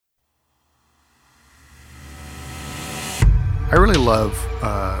I really love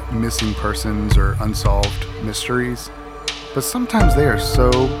missing persons or unsolved mysteries, but sometimes they are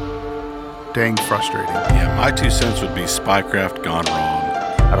so dang frustrating. Yeah, my 2 cents would be spycraft gone wrong.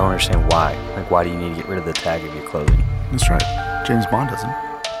 I don't understand why. Like, why do you need to get rid of the tag of your clothing? That's right. James Bond doesn't.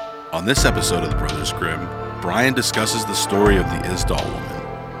 On this episode of The Brothers Grimm, Bryan discusses the story of the Isdal Woman,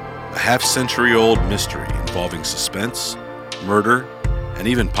 a half-century-old mystery involving suspense, murder, and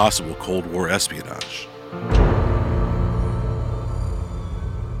even possible Cold War espionage.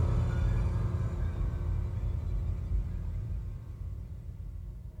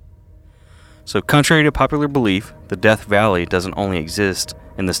 So, contrary to popular belief, the Death Valley doesn't only exist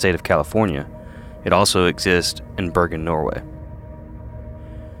in the state of California, it also exists in Bergen, Norway.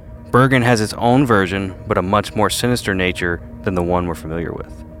 Bergen has its own version, but a much more sinister nature than the one we're familiar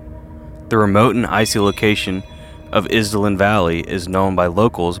with. The remote and icy location of Isdal Valley is known by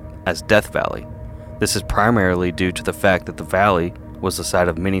locals as Death Valley. This is primarily due to the fact that the valley was the site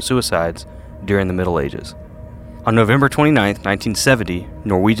of many suicides during the Middle Ages. On November 29, 1970,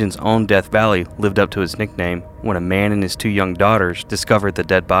 Norwegian's own Death Valley lived up to its nickname when a man and his 2 young daughters discovered the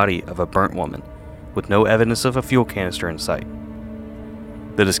dead body of a burnt woman, with no evidence of a fuel canister in sight.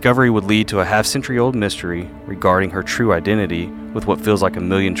 The discovery would lead to a half-century-old mystery regarding her true identity, with what feels like a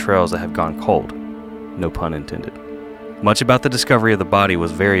million trails that have gone cold. No pun intended. Much about the discovery of the body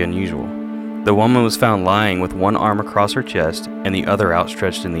was very unusual. The woman was found lying with one arm across her chest and the other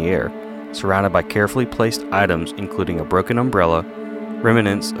outstretched in the air, surrounded by carefully placed items including a broken umbrella,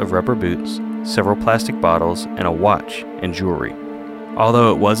 remnants of rubber boots, several plastic bottles, and a watch and jewelry.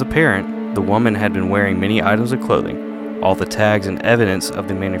 Although it was apparent the woman had been wearing many items of clothing, all the tags and evidence of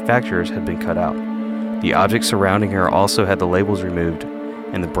the manufacturers had been cut out. The objects surrounding her also had the labels removed,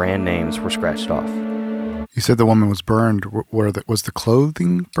 and the brand names were scratched off. You said the woman was burned. Was the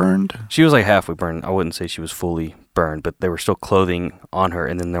clothing burned? She was like halfway burned. I wouldn't say she was fully burned, but there were still clothing on her,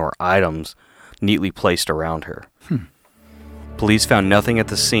 and then there were items neatly placed around her. Police found nothing at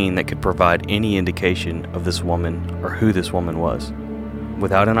the scene that could provide any indication of this woman or who this woman was.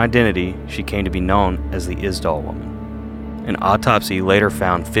 Without an identity, she came to be known as the Isdal Woman. An autopsy later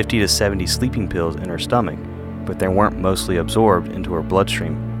found 50 to 70 sleeping pills in her stomach, but they weren't mostly absorbed into her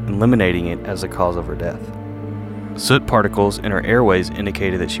bloodstream, eliminating it as the cause of her death. Soot particles in her airways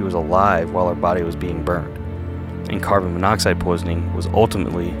indicated that she was alive while her body was being burned, and carbon monoxide poisoning was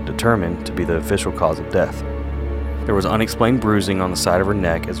ultimately determined to be the official cause of death. There was unexplained bruising on the side of her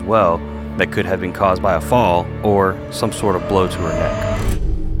neck as well that could have been caused by a fall or some sort of blow to her neck.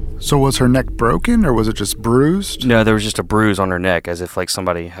 So was her neck broken, or was it just bruised? No, there was just a bruise on her neck, as if like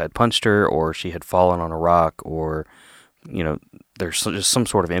somebody had punched her, or she had fallen on a rock, or, there's just some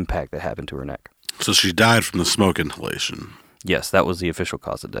sort of impact that happened to her neck. So she died from the smoke inhalation. Yes, that was the official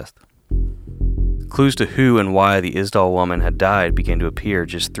cause of death. Clues to who and why the Isdal woman had died began to appear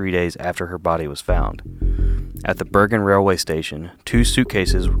just 3 days after her body was found. At the Bergen railway station, 2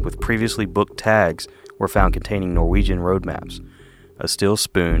 suitcases with previously booked tags were found containing Norwegian road maps, a steel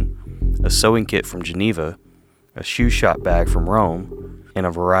spoon, a sewing kit from Geneva, a shoe shop bag from Rome, and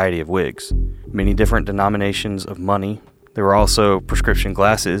a variety of wigs. Many different denominations of money. There were also prescription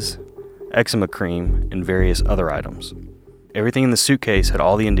glasses, eczema cream, and various other items. Everything in the suitcase had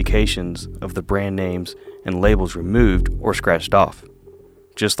all the indications of the brand names and labels removed or scratched off,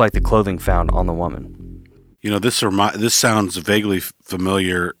 just like the clothing found on the woman. This sounds vaguely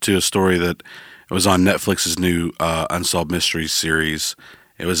familiar to a story that was on Netflix's new Unsolved Mysteries series.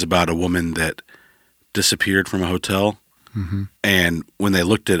 It was about a woman that disappeared from a hotel, and when they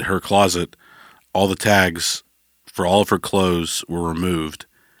looked at her closet, all the tags for all of her clothes were removed.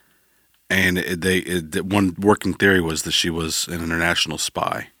 And one working theory was that she was an international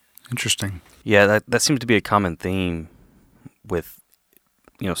spy. Interesting. Yeah, that seems to be a common theme with,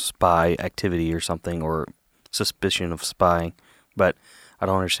 spy activity or something, or suspicion of spying. But I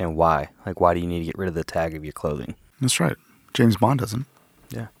don't understand why. Like, why do you need to get rid of the tag of your clothing? That's right. James Bond doesn't.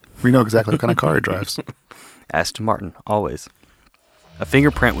 Yeah. We know exactly what kind of car he drives. Aston Martin, always. A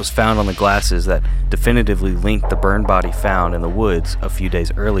fingerprint was found on the glasses that definitively linked the burned body found in the woods a few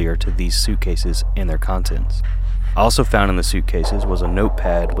days earlier to these suitcases and their contents. Also found in the suitcases was a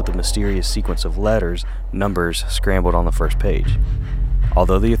notepad with a mysterious sequence of letters, numbers scrambled on the first page.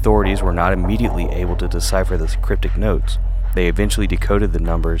 Although the authorities were not immediately able to decipher the cryptic notes, they eventually decoded the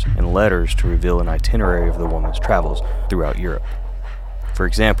numbers and letters to reveal an itinerary of the woman's travels throughout Europe. For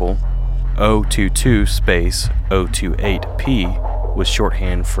example, 022 space 028P was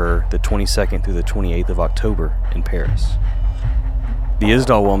shorthand for the 22nd through the 28th of October in Paris. The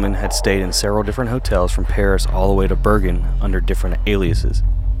Isdal woman had stayed in several different hotels from Paris all the way to Bergen under different aliases.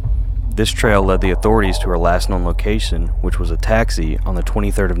 This trail led the authorities to her last known location, which was a taxi on the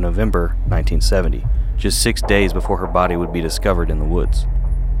 23rd of November, 1970, just 6 days before her body would be discovered in the woods.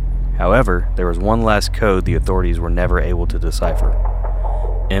 However, there was one last code the authorities were never able to decipher.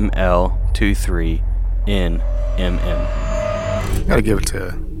 ML23NMM. Gotta give it to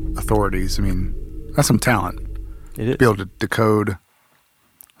authorities. I mean, that's some talent. It is. To be able to decode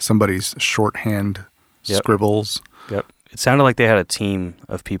somebody's shorthand scribbles. Yep. It sounded like they had a team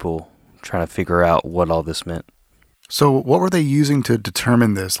of people trying to figure out what all this meant. So what were they using to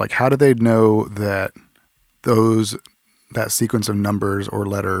determine this? Like, how did they know that that sequence of numbers or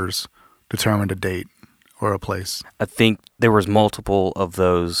letters determined a date or a place? I think there was multiple of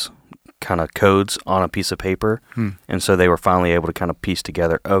those kind of codes on a piece of paper, and so they were finally able to kind of piece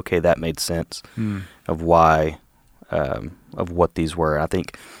together, okay, that made sense of why, of what these were. I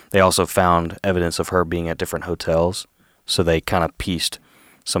think they also found evidence of her being at different hotels, so they kind of pieced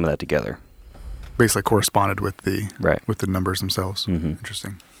some of that together. Basically corresponded with the Right. with the numbers themselves. Mm-hmm.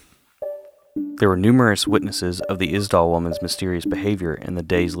 Interesting. There were numerous witnesses of the Isdal woman's mysterious behavior in the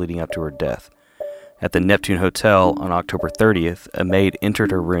days leading up to her death. At the Neptune Hotel on October 30th, a maid entered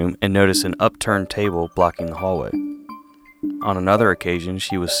her room and noticed an upturned table blocking the hallway. On another occasion,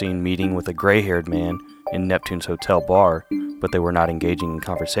 she was seen meeting with a gray-haired man in Neptune's hotel bar, but they were not engaging in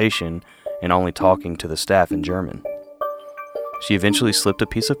conversation and only talking to the staff in German. She eventually slipped a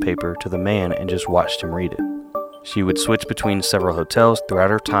piece of paper to the man and just watched him read it. She would switch between several hotels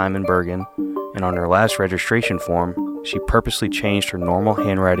throughout her time in Bergen, and on her last registration form, she purposely changed her normal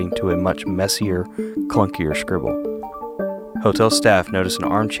handwriting to a much messier, clunkier scribble. Hotel staff noticed an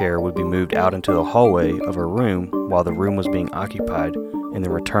armchair would be moved out into the hallway of her room while the room was being occupied, and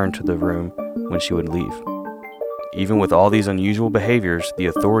then returned to the room when she would leave. Even with all these unusual behaviors, the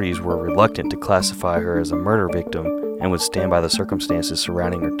authorities were reluctant to classify her as a murder victim and would stand by the circumstances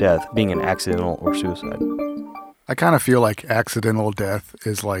surrounding her death being an accidental or suicide. I kind of feel like accidental death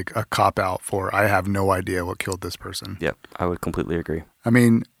is like a cop-out for I have no idea what killed this person. Yep, I would completely agree. I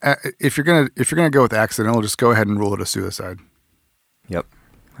mean, if you're gonna go with accidental, just go ahead and rule it a suicide. Yep,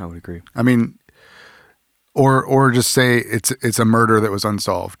 I would agree. I mean, or just say it's a murder that was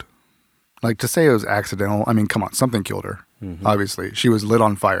unsolved. Like, to say it was accidental, I mean, come on, something killed her. Mm-hmm. Obviously, she was lit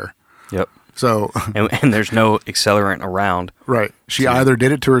on fire. Yep. So, and there's no accelerant around. Right. She either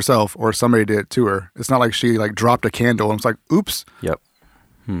did it to herself or somebody did it to her. It's not like she like dropped a candle and was like, oops. Yep.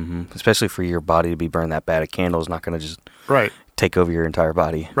 Mm-hmm. Especially for your body to be burned that bad, a candle is not going to just take over your entire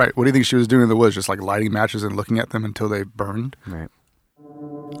body. Right. What do you think she was doing in the woods? Just like lighting matches and looking at them until they burned? Right.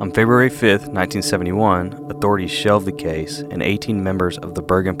 On February 5th, 1971, authorities shelved the case, and 18 members of the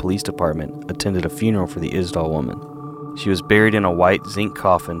Bergen Police Department attended a funeral for the Isdal woman. She was buried in a white zinc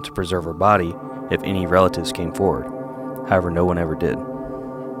coffin to preserve her body if any relatives came forward. However, no one ever did.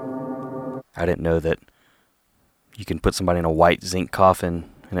 I didn't know that you can put somebody in a white zinc coffin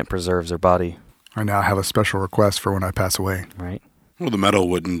and it preserves their body. I now have a special request for when I pass away. Right. Well, the metal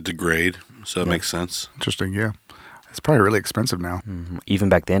wouldn't degrade, so that makes sense. Interesting, yeah. It's probably really expensive now. Mm-hmm. Even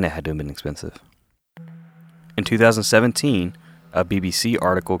back then, it had to have been expensive. In 2017, a BBC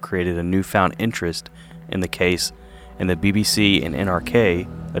article created a newfound interest in the case, and the BBC and NRK,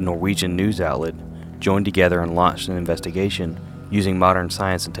 a Norwegian news outlet, joined together and launched an investigation using modern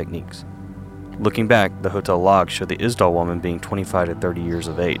science and techniques. Looking back, the hotel logs show the Isdal woman being 25 to 30 years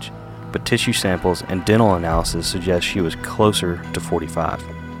of age, but tissue samples and dental analysis suggest she was closer to 45.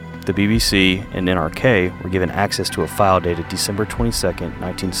 The BBC and NRK were given access to a file dated December 22,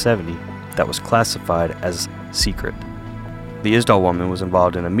 1970, that was classified as secret. The Isdal woman was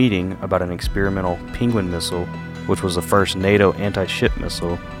involved in a meeting about an experimental Penguin missile, which was the first NATO anti-ship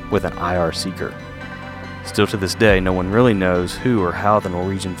missile with an IR seeker. Still to this day, no one really knows who or how the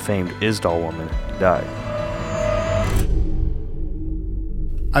Norwegian famed Isdal woman died.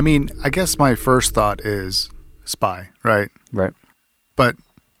 I mean, I guess my first thought is spy, right? Right. But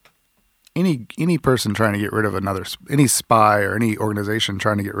any person trying to get rid of any spy or any organization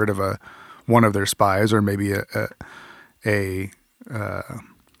trying to get rid of one of their spies, or maybe an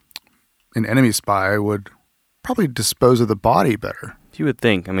enemy spy, would probably dispose of the body better. You would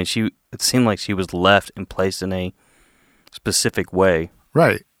think. I mean, it seemed like she was left and placed in a specific way.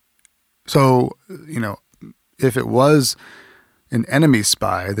 Right. So, if it was an enemy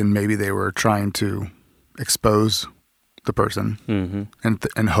spy, then maybe they were trying to expose the person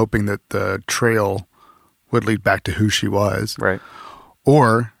and hoping that the trail would lead back to who she was. Right.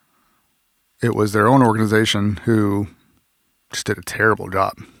 Or it was their own organization who just did a terrible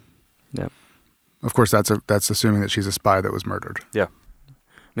job. Yeah. Of course, that's assuming that she's a spy that was murdered. Yeah.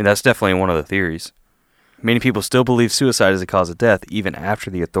 I mean, that's definitely one of the theories. Many people still believe suicide is the cause of death, even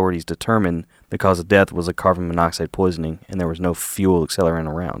after the authorities determined the cause of death was a carbon monoxide poisoning and there was no fuel accelerant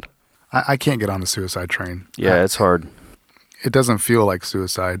around. I can't get on the suicide train. Yeah, it's hard. It doesn't feel like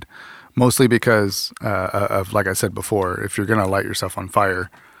suicide, mostly because of, like I said before, if you're going to light yourself on fire,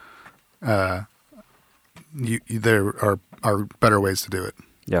 there are better ways to do it.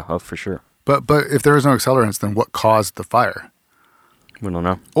 Yeah, oh, for sure. But if there is no accelerants, then what caused the fire? We don't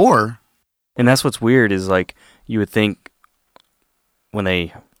know. And that's what's weird is, like, you would think when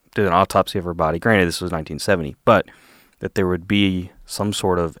they did an autopsy of her body, granted this was 1970, but that there would be some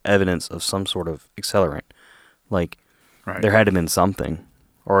sort of evidence of some sort of accelerant. Like, right. There had to have been something.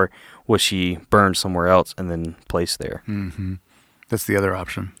 Or was she burned somewhere else and then placed there? Mm-hmm. That's the other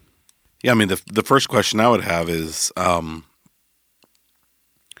option. Yeah, I mean, the first question I would have is,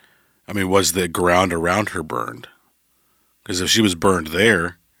 was the ground around her burned? Because if she was burned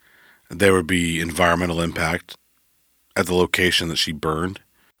there would be environmental impact at the location that she burned.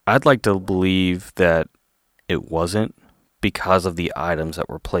 I'd like to believe that it wasn't because of the items that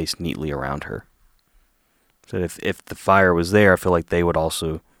were placed neatly around her. So if the fire was there, I feel like they would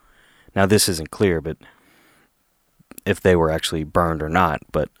also... Now, this isn't clear, but if they were actually burned or not,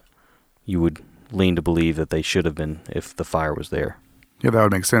 but you would lean to believe that they should have been if the fire was there. Yeah, that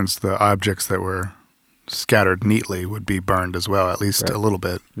would make sense. The objects that were scattered neatly would be burned as well, at least a little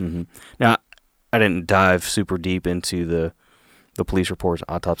bit. Mm-hmm. Now, I didn't dive super deep into the police reports,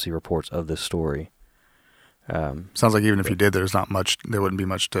 autopsy reports of this story. Sounds like even if you did, there wouldn't be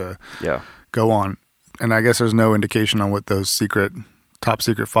much to go on. And I guess there's no indication on what those top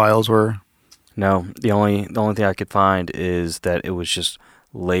secret files were. No, the only thing I could find is that it was just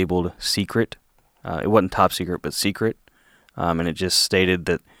labeled secret. It wasn't top secret, but secret. And it just stated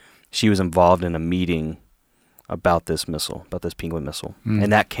that she was involved in a meeting about this penguin missile. Mm.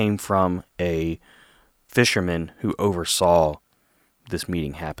 And that came from a fisherman who oversaw this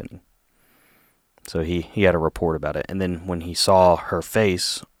meeting happening. So he had a report about it. And then when he saw her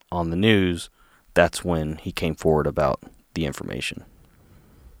face on the news, that's when he came forward about the information.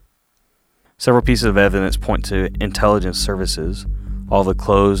 Several pieces of evidence point to intelligence services. All the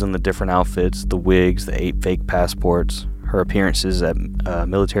clothes and the different outfits, the wigs, the 8 fake passports, her appearances at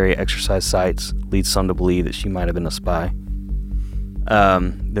military exercise sites leads some to believe that she might have been a spy.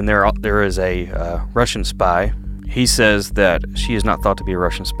 Then there is a Russian spy. He says that she is not thought to be a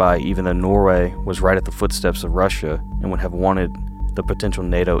Russian spy, even though Norway was right at the footsteps of Russia and would have wanted the potential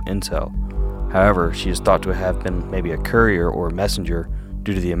NATO intel. However, she is thought to have been maybe a courier or a messenger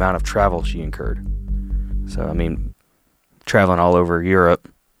due to the amount of travel she incurred. So, I mean, traveling all over Europe,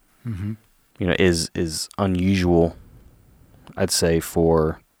 mm-hmm. Is unusual, I'd say,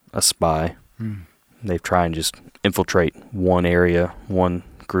 for a spy. Mm. They try and just infiltrate one area, one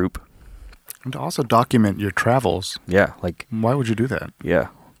group. And to also document your travels. Yeah, why would you do that? Yeah.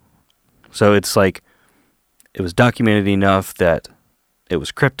 So it's like it was documented enough that it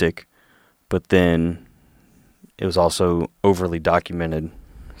was cryptic, but then it was also overly documented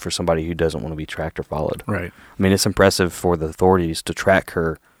for somebody who doesn't want to be tracked or followed. Right. I mean, it's impressive for the authorities to track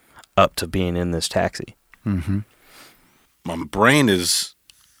her up to being in this taxi. Mm-hmm. My brain is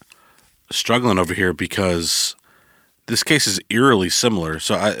struggling over here because this case is eerily similar.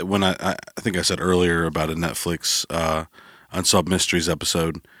 So I think I said earlier about a Netflix Unsolved Mysteries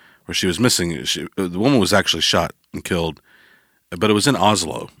episode where she was missing. The woman was actually shot and killed, but it was in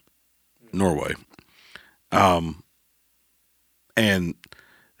Oslo, Norway. And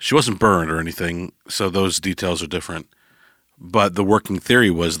she wasn't burned or anything, so those details are different. But the working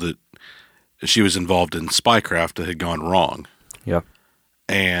theory was that she was involved in spycraft that had gone wrong. Yeah.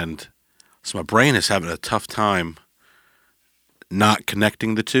 And so my brain is having a tough time not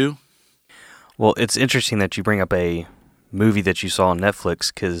connecting the two. Well, it's interesting that you bring up a movie that you saw on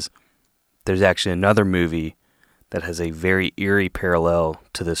Netflix, because there's actually another movie that has a very eerie parallel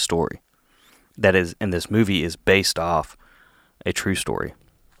to this story. And this movie is based off a true story.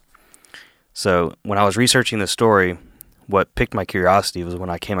 So when I was researching this story, what piqued my curiosity was when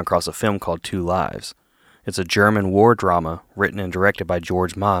I came across a film called 2 Lives. It's a German war drama written and directed by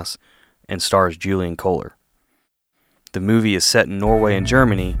George Maas and stars Julian Kohler. The movie is set in Norway and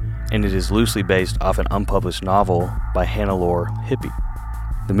Germany, and it is loosely based off an unpublished novel by Hannelore Hippie.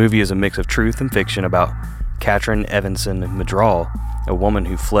 The movie is a mix of truth and fiction about Katrin Evensen Madral, a woman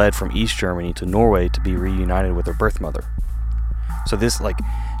who fled from East Germany to Norway to be reunited with her birth mother. So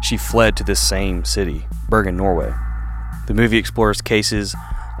she fled to this same city, Bergen, Norway. The movie explores cases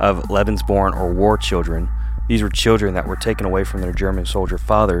of Lebensborn or war children. These were children that were taken away from their German soldier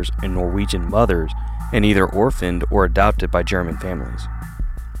fathers and Norwegian mothers and either orphaned or adopted by German families.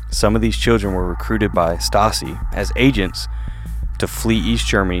 Some of these children were recruited by Stasi as agents to flee East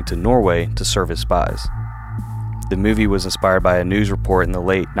Germany to Norway to serve as spies. The movie was inspired by a news report in the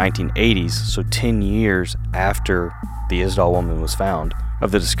late 1980s, so 10 years after the Isdal Woman was found,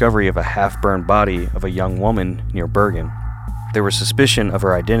 of the discovery of a half-burned body of a young woman near Bergen. There was suspicion of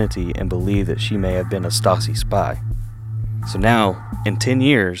her identity and believed that she may have been a Stasi spy. So now, in 10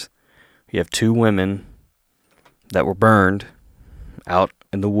 years, you have 2 women that were burned out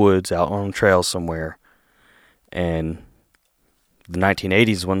in the woods, out on trails somewhere, and the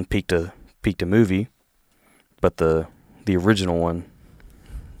 1980s one peaked a movie, but the original one,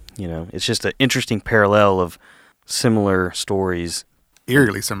 it's just an interesting parallel of similar stories.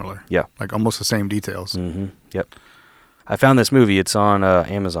 Eerily similar. Yeah. Like almost the same details. Mm-hmm. Yep. I found this movie. It's on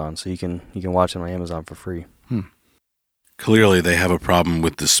Amazon, so you can watch it on Amazon for free. Clearly, they have a problem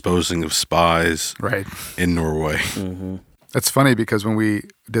with disposing of spies in Norway. Mm-hmm. It's funny because when we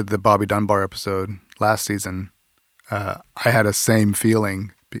did the Bobby Dunbar episode last season, I had a same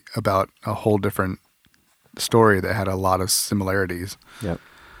feeling about a whole different story that had a lot of similarities. Yep.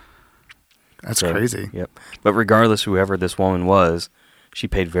 That's crazy. Yep. But regardless, whoever this woman was, she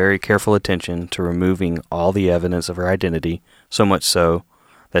paid very careful attention to removing all the evidence of her identity, so much so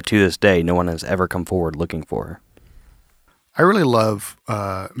that to this day, no one has ever come forward looking for her. I really love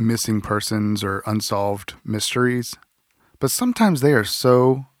missing persons or unsolved mysteries, but sometimes they are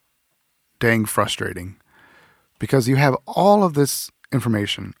so dang frustrating because you have all of this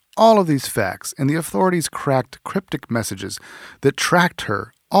information, all of these facts, and the authorities cracked cryptic messages that tracked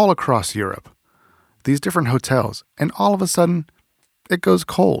her all across Europe, these different hotels, and all of a sudden, it goes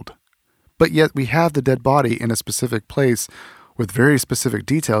cold. But yet we have the dead body in a specific place with very specific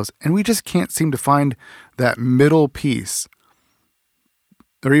details, and we just can't seem to find that middle piece,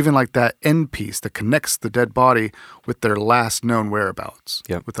 or even like that end piece that connects the dead body with their last known whereabouts,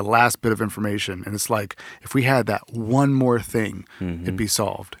 with the last bit of information. And it's like, if we had that one more thing, it'd be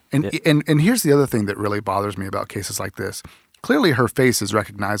solved. And here's the other thing that really bothers me about cases like this. Clearly her face is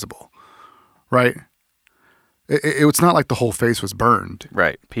recognizable, right? It's not like the whole face was burned.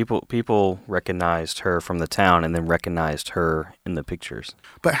 Right. People recognized her from the town and then recognized her in the pictures.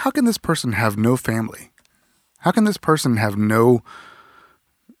 But how can this person have no family? How can this person have no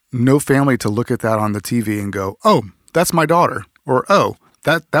family to look at that on the TV and go, oh, that's my daughter, or oh,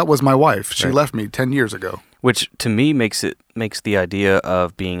 that was my wife. She left me 10 years ago. Which to me makes the idea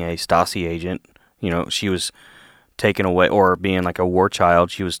of being a Stasi agent, she was taken away, or being like a war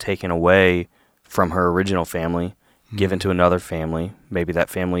child, she was taken away from her original family, given to another family. Maybe that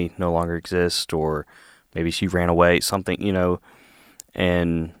family no longer exists, or maybe she ran away, something,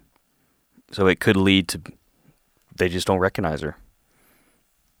 and so it could lead to they just don't recognize her.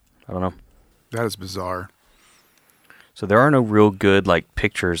 I don't know. That is bizarre. So there are no real good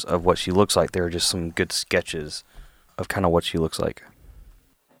pictures of what she looks like. There are just some good sketches of kind of what she looks like.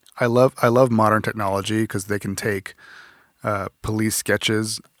 I love modern technology because they can take police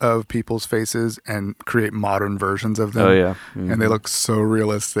sketches of people's faces and create modern versions of them. Oh yeah, and they look so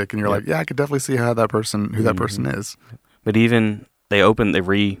realistic. And you're like, yeah, I could definitely see how that person is. But even they reopened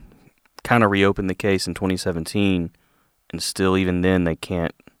the case in 2017, and still even then they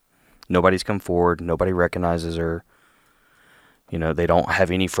can't. Nobody's come forward. Nobody recognizes her. They don't have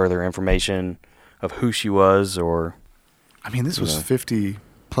any further information of who she was, or. I mean, this was 50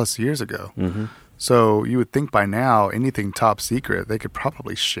 plus years ago. Mm-hmm. So you would think by now, anything top secret, they could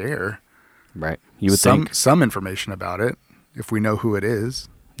probably share. Right. You would think some information about it if we know who it is.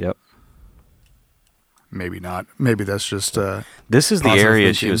 Yep. Maybe not. Maybe that's just. This is the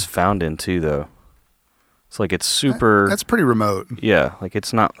area she was found in too, though. It's like it's super... That's pretty remote. Yeah,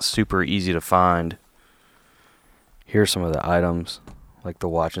 it's not super easy to find. Here's some of the items, like the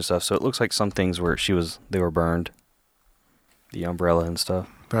watch and stuff. So it looks like some things where they were burned. The umbrella and stuff.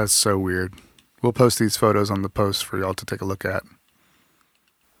 That's so weird. We'll post these photos on the post for y'all to take a look at.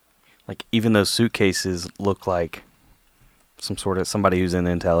 Even those suitcases look like somebody who's in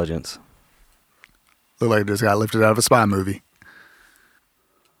intelligence. Look like it just got lifted out of a spy movie.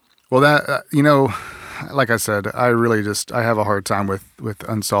 Well, that, like I said, I have a hard time with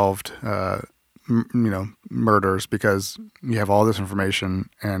unsolved, murders because you have all this information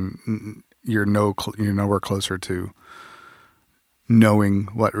and you're nowhere closer to knowing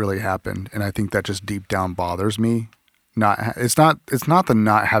what really happened. And I think that just deep down bothers me. It's not the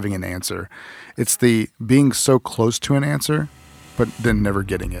not having an answer. It's the being so close to an answer, but then never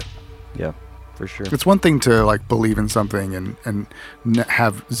getting it. Yeah, for sure. It's one thing to believe in something and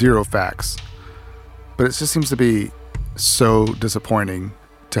have zero facts. But it just seems to be so disappointing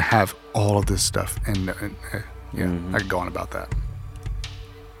to have all of this stuff. And I could go on about that.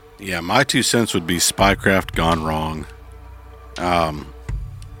 Yeah, my 2 cents would be spycraft gone wrong.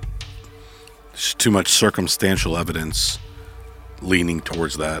 There's too much circumstantial evidence leaning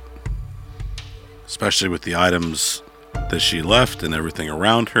towards that, especially with the items that she left and everything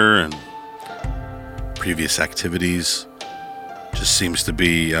around her and previous activities. Just seems to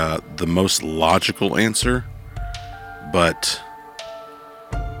be the most logical answer, but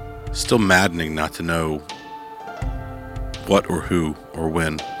still maddening not to know what or who or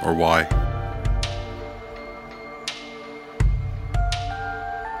when or why.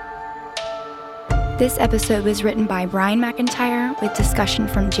 This episode was written by Bryan McIntyre with discussion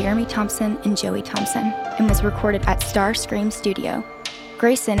from Jeremy Thompson and Joey Thompson and was recorded at Starscream Studio.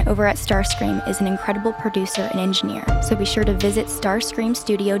 Grayson over at Starscream is an incredible producer and engineer, so be sure to visit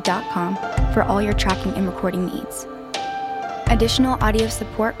starscreamstudio.com for all your tracking and recording needs. Additional audio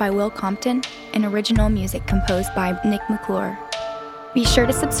support by Will Compton and original music composed by Nick McClure. Be sure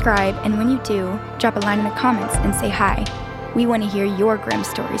to subscribe, and when you do, drop a line in the comments and say hi. We want to hear your grim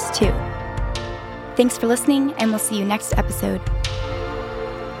stories too. Thanks for listening, and we'll see you next episode.